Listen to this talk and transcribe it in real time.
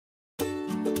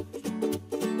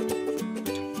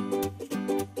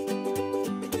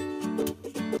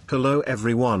Hello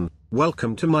everyone,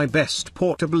 welcome to my best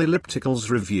portable ellipticals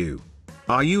review.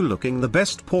 Are you looking the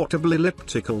best portable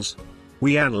ellipticals?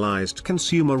 We analyzed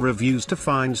consumer reviews to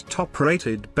find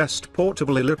top-rated best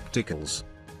portable ellipticals.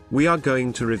 We are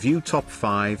going to review top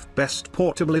 5 best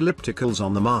portable ellipticals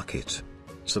on the market.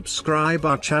 Subscribe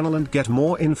our channel and get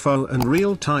more info and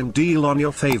real-time deal on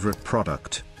your favorite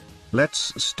product.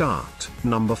 Let's start.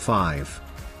 Number 5.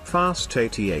 Fast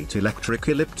 88 Electric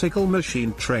Elliptical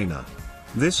Machine Trainer.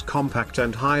 This compact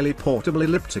and highly portable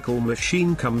elliptical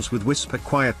machine comes with whisper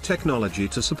quiet technology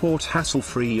to support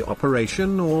hassle-free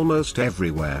operation almost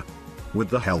everywhere. With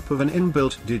the help of an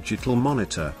inbuilt digital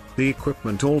monitor, the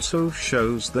equipment also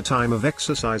shows the time of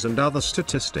exercise and other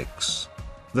statistics.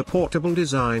 The portable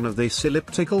design of this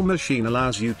elliptical machine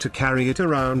allows you to carry it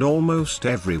around almost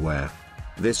everywhere.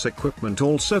 This equipment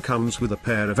also comes with a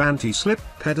pair of anti-slip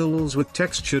pedals with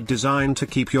textured design to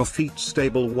keep your feet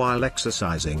stable while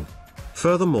exercising.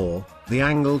 Furthermore, the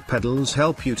angled pedals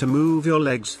help you to move your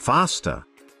legs faster.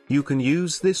 You can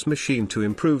use this machine to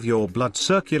improve your blood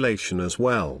circulation as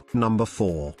well. Number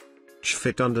 4.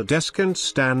 Jfit Under Desk and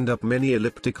Stand-Up Mini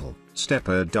Elliptical,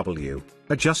 Stepper W,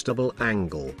 Adjustable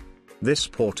Angle. This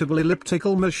portable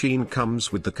elliptical machine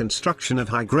comes with the construction of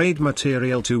high-grade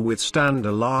material to withstand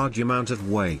a large amount of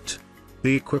weight.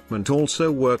 The equipment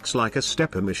also works like a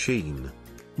stepper machine.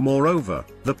 Moreover,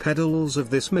 the pedals of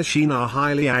this machine are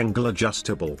highly angle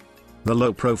adjustable. The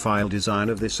low-profile design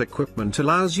of this equipment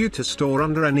allows you to store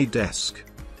under any desk.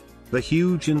 The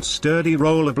huge and sturdy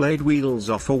rollerblade wheels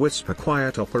offer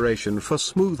whisper-quiet operation for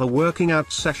smoother working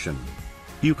out session.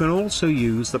 You can also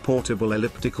use the portable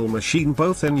elliptical machine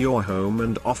both in your home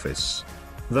and office.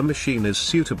 The machine is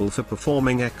suitable for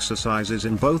performing exercises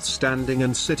in both standing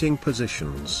and sitting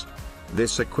positions.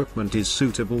 This equipment is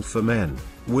suitable for men,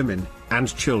 women,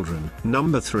 and children.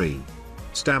 Number 3.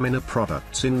 Stamina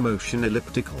Products InMotion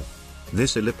Elliptical.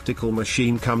 This elliptical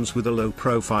machine comes with a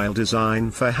low-profile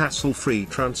design for hassle-free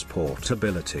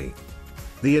transportability.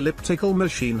 The elliptical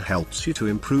machine helps you to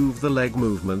improve the leg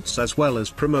movements as well as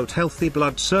promote healthy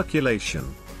blood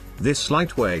circulation. This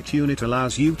lightweight unit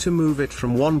allows you to move it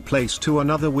from one place to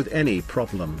another with any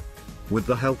problem. With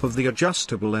the help of the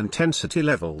adjustable intensity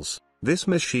levels, this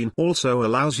machine also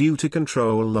allows you to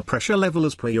control the pressure level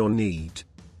as per your need.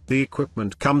 The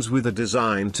equipment comes with a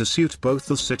design to suit both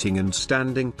the sitting and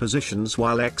standing positions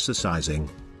while exercising.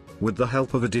 With the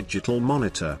help of a digital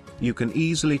monitor, you can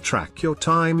easily track your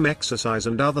time, exercise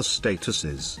and other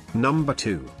statuses. Number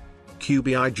 2.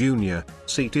 Cubii Junior,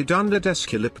 Seated Under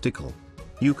Desk Elliptical.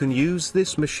 You can use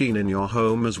this machine in your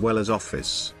home as well as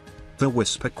office. The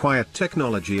whisper quiet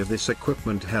technology of this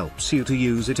equipment helps you to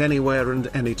use it anywhere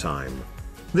and anytime.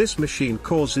 This machine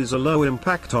causes a low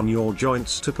impact on your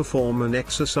joints to perform an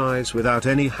exercise without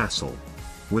any hassle.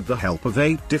 With the help of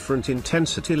 8 different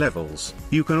intensity levels,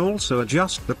 you can also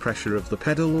adjust the pressure of the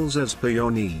pedals as per your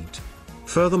need.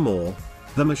 Furthermore,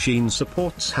 the machine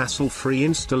supports hassle-free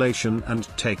installation and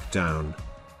takedown.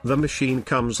 The machine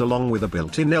comes along with a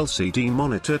built-in LCD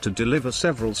monitor to deliver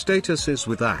several statuses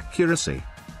with accuracy.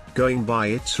 Going by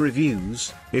its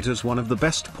reviews, it is one of the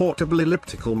best portable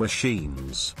elliptical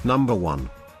machines. Number 1.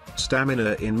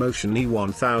 Stamina InMotion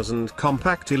E1000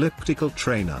 Compact Elliptical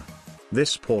Trainer.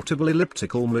 This portable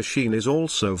elliptical machine is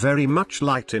also very much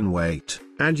light in weight,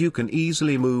 and you can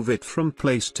easily move it from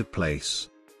place to place.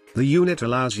 The unit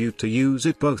allows you to use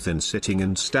it both in sitting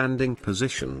and standing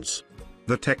positions.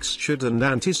 The textured and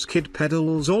anti-skid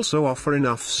pedals also offer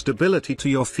enough stability to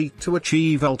your feet to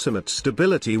achieve ultimate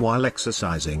stability while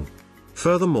exercising.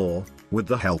 Furthermore, with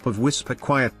the help of whisper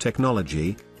quiet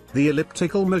technology, the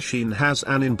elliptical machine has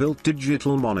an inbuilt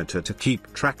digital monitor to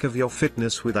keep track of your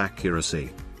fitness with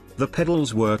accuracy. The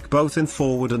pedals work both in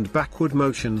forward and backward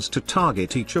motions to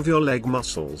target each of your leg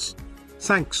muscles.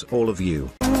 Thanks all of you.